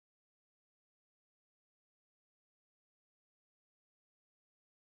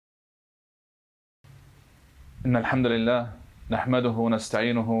إن الحمد لله نحمده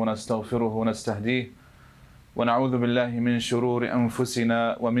ونستعينه ونستغفره ونستهديه ونعوذ بالله من شرور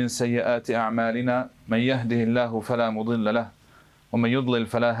أنفسنا ومن سيئات أعمالنا من يهده الله فلا مضل له ومن يضلل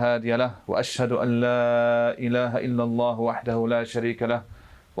فلا هادي له وأشهد أن لا إله إلا الله وحده لا شريك له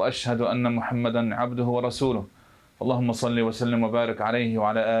وأشهد أن محمدا عبده ورسوله اللهم صل وسلم وبارك عليه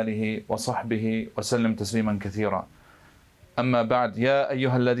وعلى آله وصحبه وسلم تسليما كثيرا. أما بعد، يا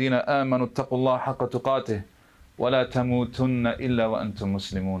أيها الذين آمنوا اتقوا الله حق تقاته ولا تموتن إلا وأنتم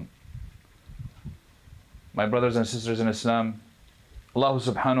مسلمون. My brothers and sisters in Islam, Allah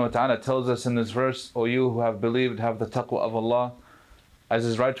subhanahu wa ta'ala tells us in this verse, O you who have believed, have the taqwa of Allah, as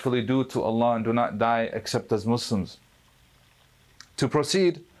is rightfully due to Allah, and do not die except as Muslims. To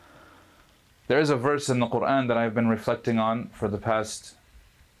proceed, there is a verse in the Quran that I've been reflecting on for the past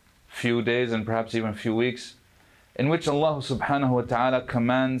few days and perhaps even few weeks, in which Allah subhanahu wa ta'ala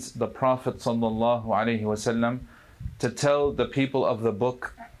commands the Prophet sallallahu alaihi wasallam to tell the people of the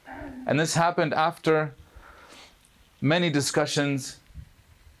book. And this happened after many discussions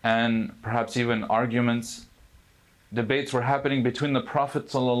and perhaps even arguments. Debates were happening between the Prophet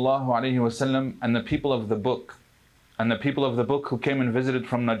sallallahu alaihi wasallam and the people of the book, and the people of the book who came and visited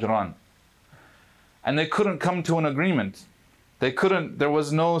from Najran. And they couldn't come to an agreement. There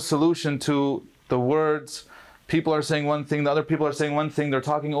was no solution to the words. People are saying one thing, the other people are saying one thing, they're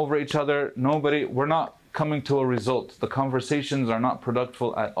talking over each other. We're not coming to a result. The conversations are not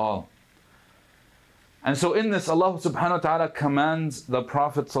productive at all. And so in this, Allah subhanahu wa ta'ala commands the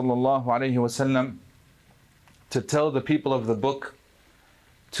Prophet sallallahu alaihi wasallam to tell the people of the book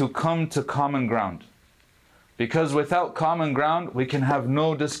to come to common ground. Because without common ground, we can have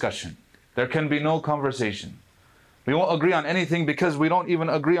no discussion. There can be no conversation. We won't agree on anything because we don't even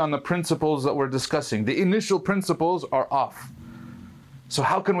agree on the principles that we're discussing. The initial principles are off. So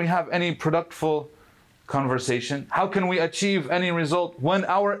how can we have any productive conversation? How can we achieve any result when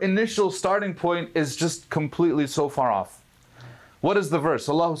our initial starting point is just completely so far off? What is the verse?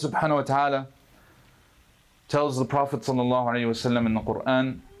 Allah subhanahu wa ta'ala tells the Prophet sallallahu alaihi wasallam in the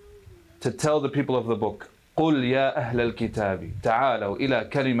Quran to tell the people of the book, قُلْ يَا أَهْلَ الْكِتَابِ تَعَالَوْا إِلَى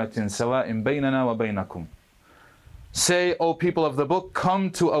كَلِمَةٍ سَوَاءٍ بَيْنَنَا وَبَيْنَكُمْ. Say, O people of the book, come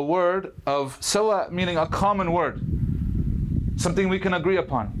to a word of sawa, meaning a common word, something we can agree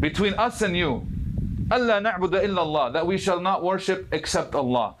upon between us and you. أَلَّا نَعْبُدَ إِلَّا اللَّهِ, that we shall not worship except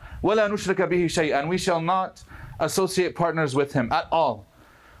Allah. وَلَا نُشْرِكَ بِهِ شَيْئًا, we shall not associate partners with Him at all.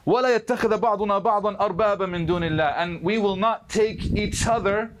 وَلَا يَتَّخِذَ بَعْضُنَا بَعْضًا أَرْبَابًا مِن دُونِ اللَّهِ, and we will not take each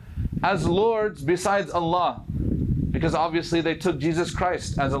other as lords besides Allah. Because obviously they took Jesus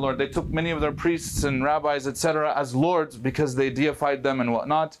Christ as a Lord. They took many of their priests and rabbis, etc. as lords because they deified them and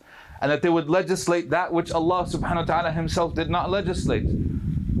whatnot. And that they would legislate that which Allah subhanahu wa ta'ala Himself did not legislate.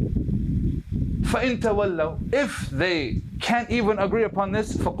 فَإِن تَوَلَّوْا, if they can't even agree upon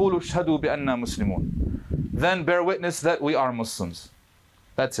this, فَقُولُوا اشْهَدُوا بِأَنَّا مُسْلِمُونَ, then bear witness that we are Muslims.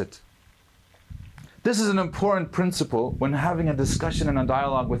 That's it. This is an important principle when having a discussion and a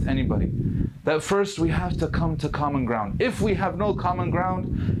dialogue with anybody. That first we have to come to common ground. If we have no common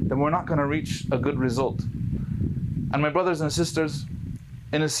ground, then we're not going to reach a good result. And my brothers and sisters,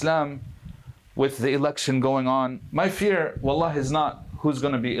 in Islam, with the election going on, my fear, wallah, is not who's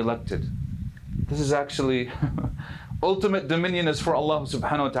going to be elected. This is actually, ultimate dominion is for Allah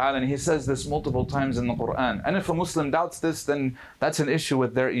subhanahu wa ta'ala, and He says this multiple times in the Quran. And if a Muslim doubts this, then that's an issue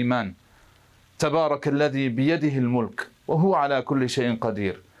with their iman. تَبَارَكَ الَّذِي بِيَدِهِ الْمُلْكِ وَهُوَ عَلَى كُلِّ شَيْءٍ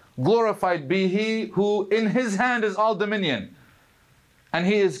قَدِيرٌ. Glorified be He who in His hand is all dominion, and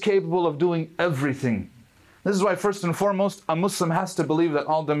He is capable of doing everything. This is why first and foremost a Muslim has to believe that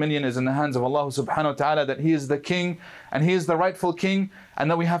all dominion is in the hands of Allah subhanahu wa ta'ala, that He is the King and He is the rightful King, and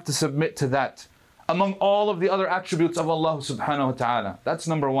that we have to submit to that among all of the other attributes of Allah subhanahu wa ta'ala. That's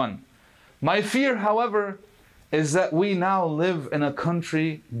number one. My fear, however, is that we now live in a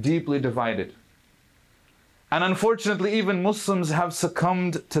country deeply divided. And unfortunately, even Muslims have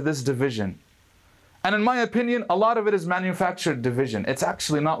succumbed to this division. And in my opinion, a lot of it is manufactured division. It's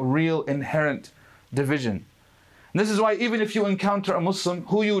actually not real inherent division. And this is why even if you encounter a Muslim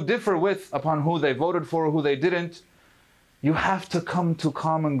who you differ with upon who they voted for or who they didn't, you have to come to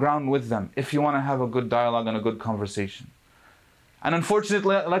common ground with them if you want to have a good dialogue and a good conversation. And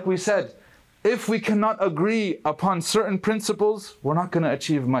unfortunately, like we said, if we cannot agree upon certain principles, we're not going to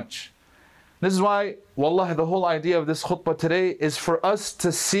achieve much. This is why, wallahi, the whole idea of this khutbah today is for us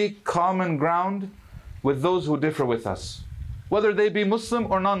to seek common ground with those who differ with us, whether they be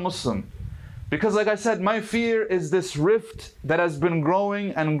Muslim or non-Muslim. Because like I said, my fear is this rift that has been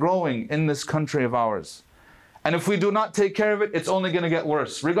growing and growing in this country of ours. And if we do not take care of it, it's only going to get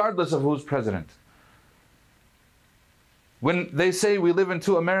worse, regardless of who's president. When they say we live in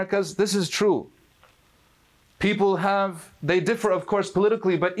two Americas, this is true. People they differ of course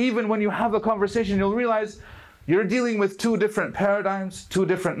politically, but even when you have a conversation, you'll realize you're dealing with two different paradigms, two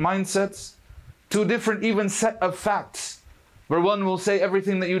different mindsets, two different even set of facts, where one will say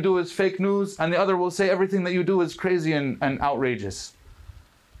everything that you do is fake news, and the other will say everything that you do is crazy and outrageous.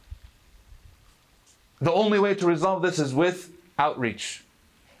 The only way to resolve this is with outreach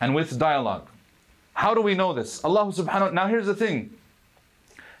and with dialogue. How do we know this? Allah subhanahu wa ta'ala. Now here's the thing.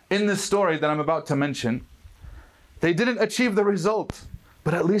 In this story that I'm about to mention, they didn't achieve the result,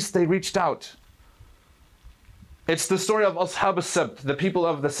 but at least they reached out. It's the story of Ashab al-Sabt, the people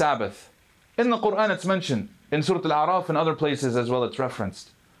of the Sabbath. In the Quran it's mentioned, in Surah Al-A'raf and other places as well it's referenced,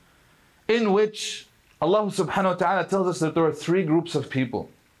 in which Allah subhanahu wa ta'ala tells us that there are three groups of people.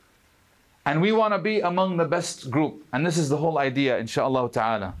 And we want to be among the best group. And this is the whole idea, inshaAllah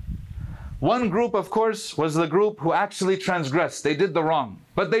ta'ala. One group, of course, was the group who actually transgressed. They did the wrong,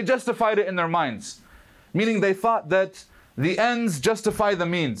 but they justified it in their minds. Meaning they thought that the ends justify the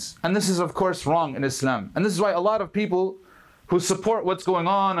means. And this is, of course, wrong in Islam. And this is why a lot of people who support what's going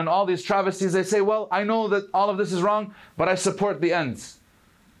on and all these travesties, they say, well, I know that all of this is wrong, but I support the ends.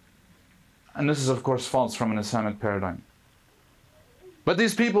 And this is, of course, false from an Islamic paradigm. But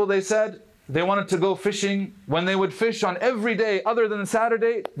these people, they said, they wanted to go fishing. When they would fish on every day other than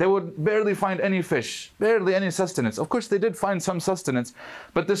Saturday, they would barely find any fish, barely any sustenance. Of course, they did find some sustenance,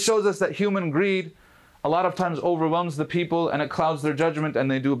 but this shows us that human greed a lot of times overwhelms the people and it clouds their judgment and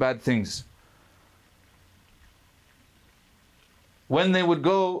they do bad things. When they would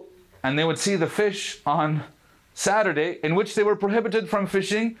go and they would see the fish on Saturday, in which they were prohibited from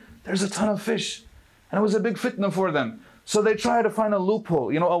fishing, there's a ton of fish. And it was a big fitna for them. So they try to find a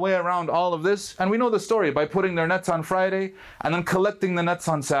loophole, a way around all of this. And we know the story, by putting their nets on Friday and then collecting the nets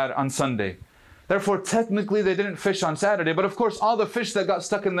on Sunday. Therefore, technically they didn't fish on Saturday, but of course all the fish that got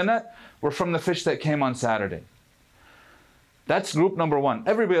stuck in the net were from the fish that came on Saturday. That's group number one.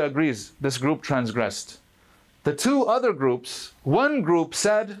 Everybody agrees this group transgressed. The two other groups, one group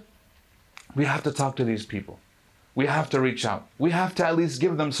said, we have to talk to these people. We have to reach out. We have to at least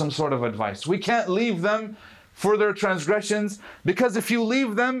give them some sort of advice. We can't leave them for their transgressions, because if you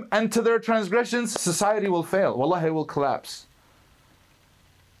leave them and to their transgressions, society will fail. Wallahi, it will collapse.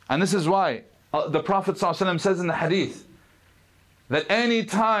 And this is why the Prophet ﷺ says in the hadith that any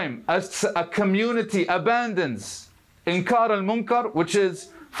time a community abandons inkar al-munkar, which is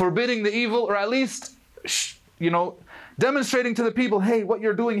forbidding the evil, or at least demonstrating to the people, hey, what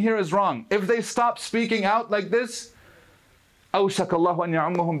you're doing here is wrong. If they stop speaking out like this, أَوْشَكَ اللَّهُ أَنْ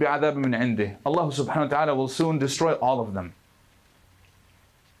يَعُمَّهُمْ بِعَذَابٍ مِّنْ عِنْدِهِ. Allah subhanahu wa ta'ala will soon destroy all of them.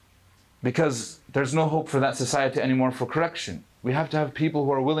 Because there's no hope for that society anymore for correction. We have to have people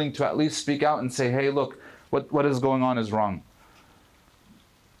who are willing to at least speak out and say, hey, look, what is going on is wrong.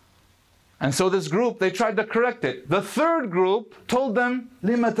 And so this group, they tried to correct it. The third group told them,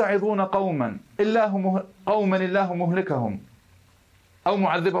 لِمَ تَعِظُونَ قَوْمًا قَوْمًا إِلَّهُ مُهْلِكَهُمْ أَوْ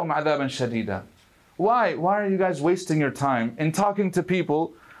مُعَذِّبَهُمْ عَذَابًا شَدِيدًا. Why are you guys wasting your time in talking to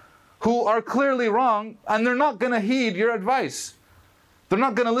people who are clearly wrong and they're not going to heed your advice? They're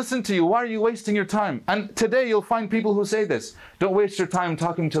not going to listen to you. Why are you wasting your time? And today you'll find people who say this. Don't waste your time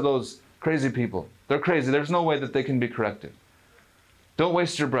talking to those crazy people. They're crazy. There's no way that they can be corrected. Don't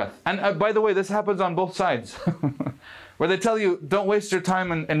waste your breath. And by the way, this happens on both sides. Where they tell you, don't waste your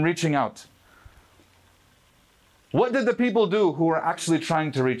time in reaching out. What did the people do who were actually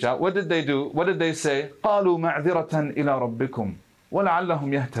trying to reach out? What did they do? What did they say? قَالُوا مَعْذِرَةً إِلَىٰ رَبِّكُمْ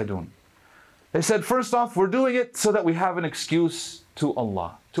وَلَعَلَّهُمْ يَهْتَدُونَ. They said, first off, we're doing it so that we have an excuse to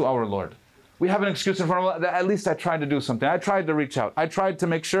Allah, to our Lord. We have an excuse in front of Allah that at least I tried to do something. I tried to reach out. I tried to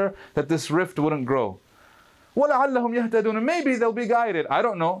make sure that this rift wouldn't grow. وَلَعَلَّهُمْ يَهْتَدُونَ. Maybe they'll be guided. I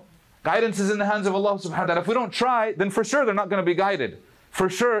don't know. Guidance is in the hands of Allah subhanahu wa ta'ala. If we don't try, then for sure they're not going to be guided. For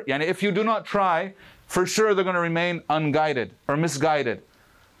sure, if you do not try, for sure they're going to remain unguided or misguided.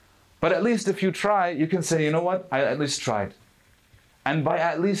 But at least if you try, you can say, you know what, I at least tried. And by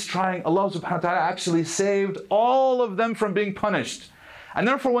at least trying, Allah subhanahu wa ta'ala actually saved all of them from being punished. And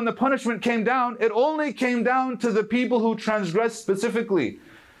therefore when the punishment came down, it only came down to the people who transgressed specifically.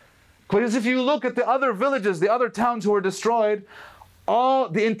 Because if you look at the other villages, the other towns who were destroyed,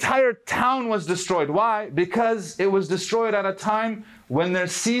 the entire town was destroyed. Why? Because it was destroyed at a time when there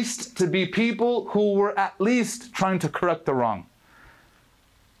ceased to be people who were at least trying to correct the wrong.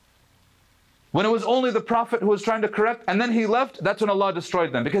 When it was only the Prophet who was trying to correct, and then he left, that's when Allah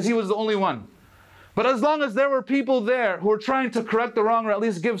destroyed them, because he was the only one. But as long as there were people there who were trying to correct the wrong, or at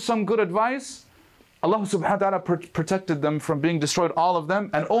least give some good advice, Allah subhanahu wa ta'ala protected them from being destroyed, all of them,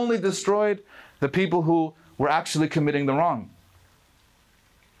 and only destroyed the people who we're actually committing the wrong.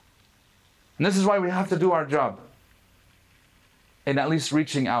 And this is why we have to do our job in at least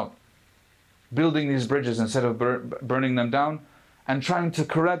reaching out, building these bridges instead of burning them down, and trying to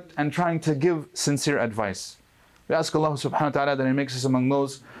correct and trying to give sincere advice. We ask Allah subhanahu wa ta'ala that He makes us among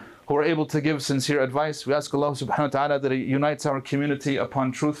those who are able to give sincere advice. We ask Allah subhanahu wa ta'ala that He unites our community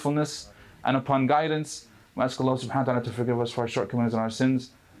upon truthfulness and upon guidance. We ask Allah subhanahu wa ta'ala to forgive us for our shortcomings and our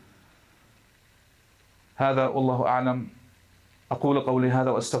sins. هذا والله أعلم. أقول قولي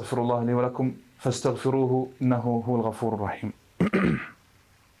هذا وأستغفر الله لي ولكم فاستغفروه إنه هو الغفور الرحيم.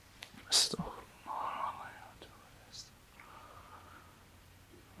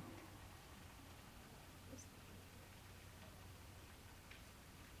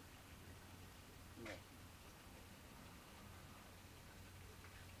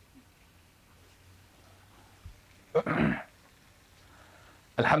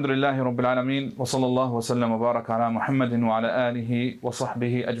 الحمد لله رب العالمين وصلى الله وسلم وبارك على محمد وعلى آله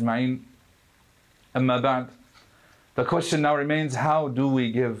وصحبه أجمعين. أما بعد, the question now remains, how do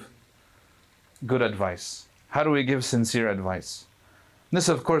we give good advice? How do we give sincere advice? This,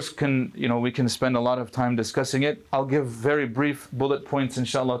 of course, we can spend a lot of time discussing it. I'll give very brief bullet points,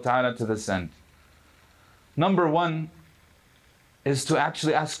 inshallah ta'ala, to this end. Number one is to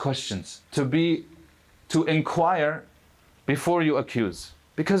actually ask questions, to inquire before you accuse.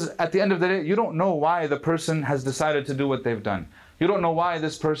 Because at the end of the day, you don't know why the person has decided to do what they've done. You don't know why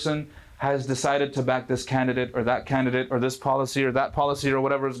this person has decided to back this candidate or that candidate or this policy or that policy or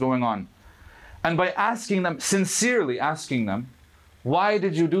whatever is going on. And by asking them, sincerely asking them, why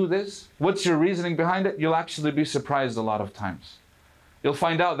did you do this? What's your reasoning behind it? You'll actually be surprised a lot of times. You'll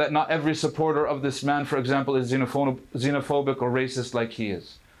find out that not every supporter of this man, for example, is xenophobic or racist like he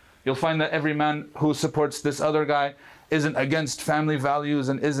is. You'll find that every man who supports this other guy isn't against family values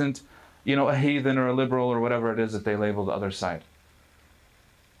and isn't, a heathen or a liberal or whatever it is that they label the other side.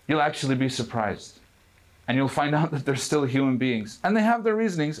 You'll actually be surprised. And you'll find out that they're still human beings. And they have their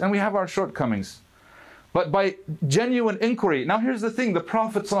reasonings, and we have our shortcomings. But by genuine inquiry, now here's the thing, the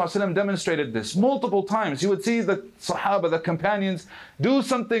Prophet ﷺ demonstrated this multiple times. You would see the Sahaba, the companions, do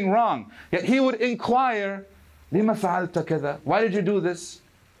something wrong. Yet he would inquire, لِمَ فَعَلْتَ كَذَا? Why did you do this?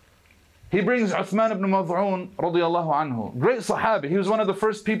 He brings Uthman ibn Mad'un radiyallahu anhu, great Sahabi. He was one of the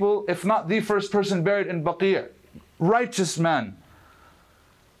first people, if not the first person buried in Baqi'. Righteous man.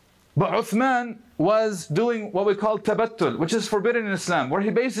 But Uthman was doing what we call tabattul, which is forbidden in Islam, where he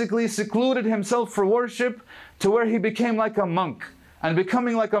basically secluded himself for worship to where he became like a monk. And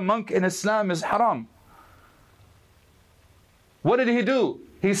becoming like a monk in Islam is haram. What did he do?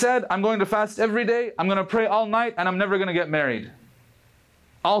 He said, I'm going to fast every day, I'm going to pray all night, and I'm never going to get married.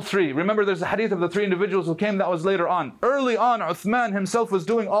 All three. Remember, there's a hadith of the three individuals who came, that was later on. Early on, Uthman himself was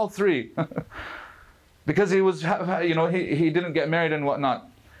doing all three. Because he was, he didn't get married and whatnot.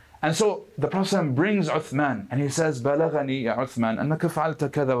 And so the Prophet brings Uthman and he says, بَلَغَنِي يَا عُثْمَانَ أَنَّكَ فَعَلْتَ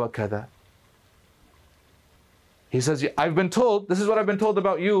كَذَا وَكَذَا. He says, I've been told, this is what I've been told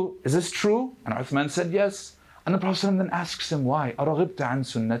about you. Is this true? And Uthman said, yes. And the Prophet then asks him, why? أَرَغِبْتَ عَنْ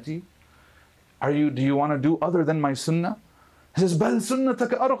سُنَّتِي? Do you want to do other than my sunnah? He says, بَلْ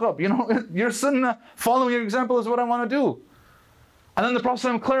سُنَّتَكَ أَرْغَبْ. Your sunnah, following your example is what I want to do. And then the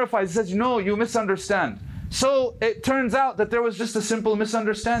Prophet clarifies, he says, no, you misunderstand. So it turns out that there was just a simple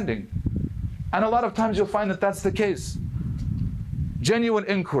misunderstanding. And a lot of times you'll find that that's the case. Genuine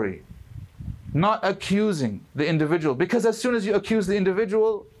inquiry, not accusing the individual. Because as soon as you accuse the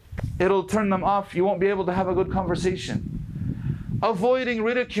individual, it'll turn them off. You won't be able to have a good conversation. Avoiding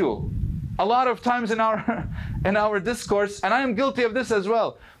ridicule. A lot of times in our discourse, and I am guilty of this as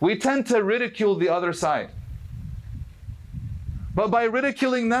well, we tend to ridicule the other side. But by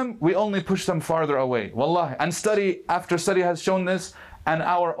ridiculing them, we only push them farther away. Wallahi. And study after study has shown this, and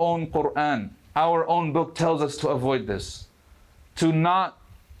our own Quran, our own book tells us to avoid this. To not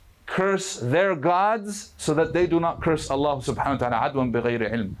curse their gods so that they do not curse Allah subhanahu wa ta'ala. Adwan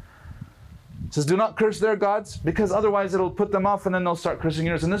bighayri ilm. It says, do not curse their gods, because otherwise it'll put them off and then they'll start cursing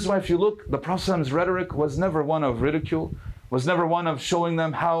yours. And this is why if you look, the Prophet's rhetoric was never one of ridicule, was never one of showing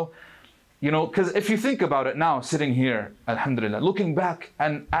them how, because if you think about it now, sitting here, alhamdulillah, looking back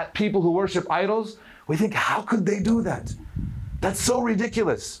and at people who worship idols, we think, how could they do that? That's so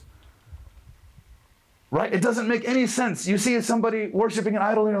ridiculous. Right? It doesn't make any sense. You see somebody worshiping an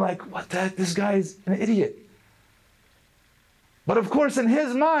idol and you're like, what the heck, this guy is an idiot. But of course, in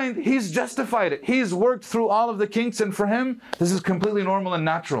his mind, he's justified it. He's worked through all of the kinks, and for him, this is completely normal and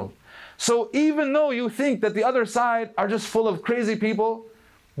natural. So even though you think that the other side are just full of crazy people,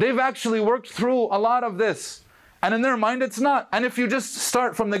 they've actually worked through a lot of this. And in their mind, it's not. And if you just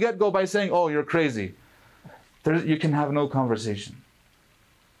start from the get-go by saying, oh, you're crazy, you can have no conversation.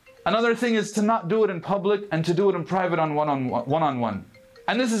 Another thing is to not do it in public and to do it in private on one-on-one.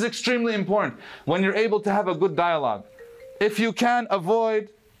 And this is extremely important when you're able to have a good dialogue. If you can avoid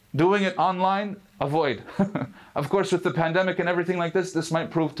doing it online, avoid. Of course, with the pandemic and everything like this might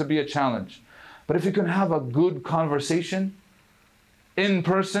prove to be a challenge. But if you can have a good conversation in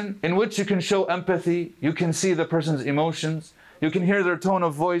person, in which you can show empathy, you can see the person's emotions, you can hear their tone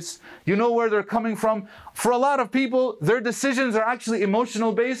of voice, you know where they're coming from. For a lot of people, their decisions are actually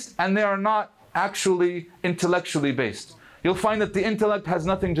emotional based and they are not actually intellectually based. You'll find that the intellect has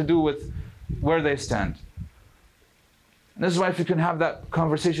nothing to do with where they stand. And this is why if you can have that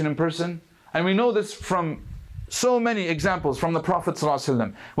conversation in person, and we know this from so many examples from the Prophet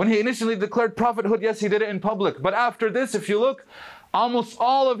ﷺ. When he initially declared prophethood, yes, he did it in public. But after this, if you look, almost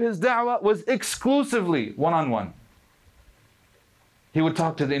all of his da'wah was exclusively one-on-one. He would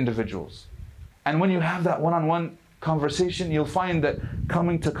talk to the individuals. And when you have that one-on-one conversation, you'll find that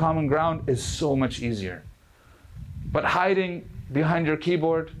coming to common ground is so much easier. But hiding behind your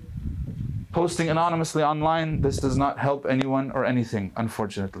keyboard, posting anonymously online, this does not help anyone or anything,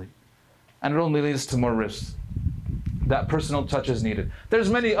 unfortunately. And it only leads to more risks. That personal touch is needed. There's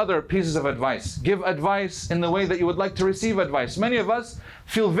many other pieces of advice. Give advice in the way that you would like to receive advice. Many of us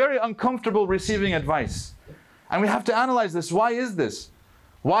feel very uncomfortable receiving advice. And we have to analyze this. Why is this?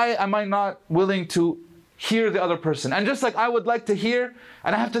 Why am I not willing to hear the other person? And just like I would like to hear,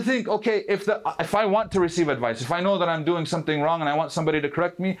 and I have to think, okay, if I want to receive advice, if I know that I'm doing something wrong and I want somebody to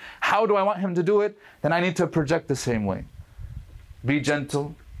correct me, how do I want him to do it? Then I need to project the same way. Be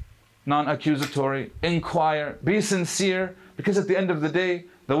gentle, non-accusatory, inquire, be sincere, because at the end of the day,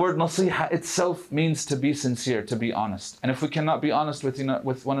 the word nasiha itself means to be sincere, to be honest. And if we cannot be honest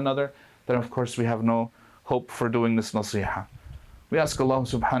with one another, then of course we have no hope for doing this nasiha. We ask Allah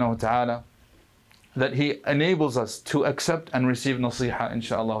subhanahu wa ta'ala that He enables us to accept and receive nasiha,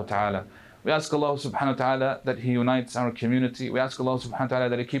 insha'Allah ta'ala. We ask Allah subhanahu wa ta'ala that He unites our community. We ask Allah subhanahu wa ta'ala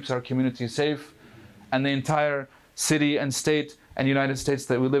that He keeps our community safe and the entire city and state and United States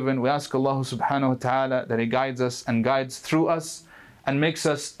that we live in. We ask Allah subhanahu wa ta'ala that He guides us and guides through us and makes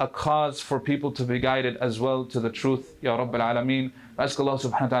us a cause for people to be guided as well to the truth. Ya Rabbil Alameen. We ask Allah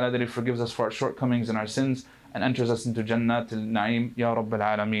subhanahu wa ta'ala that He forgives us for our shortcomings and our sins and enters us into Jannat al-Na'im. Ya Rabbil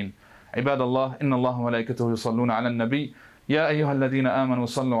Alameen. عباد الله إن الله وملائكته يصلون على النبي يا أيها الذين آمنوا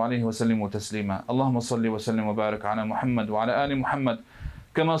صلوا عليه وسلموا تسليما اللهم صل وسلم وبارك على محمد وعلى آل محمد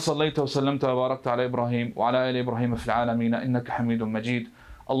كما صليت وسلمت وباركت على إبراهيم وعلى آل إبراهيم في العالمين إنك حميد مجيد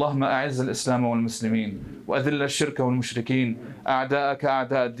اللهم أعز الإسلام والمسلمين وأذل الشرك والمشركين أعداءك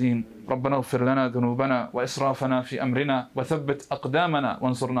أعداء الدين ربنا اغفر لنا ذنوبنا وإسرافنا في أمرنا وثبت أقدامنا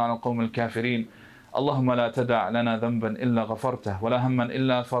وانصرنا على القوم الكافرين اللهم لا تدع لنا ذنبا إلا غفرته ولا هما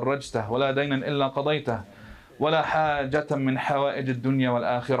إلا فرجته ولا دينا إلا قضيته ولا حاجة من حوائج الدنيا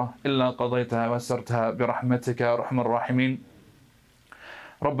والآخرة إلا قضيتها ويسرتها برحمتك يا أرحم الراحمين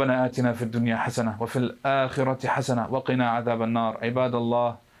ربنا آتنا في الدنيا حسنة وفي الآخرة حسنة وقنا عذاب النار عباد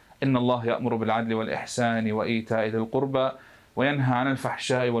الله إن الله يأمر بالعدل والإحسان وإيتاء ذي القربى وينهى عن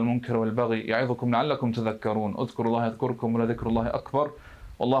الفحشاء والمنكر والبغي يعظكم لعلكم تذكرون اذكروا الله يذكركم ولذكر الله أكبر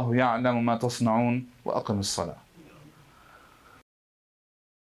والله يعلم ما تصنعون وأقم الصلاة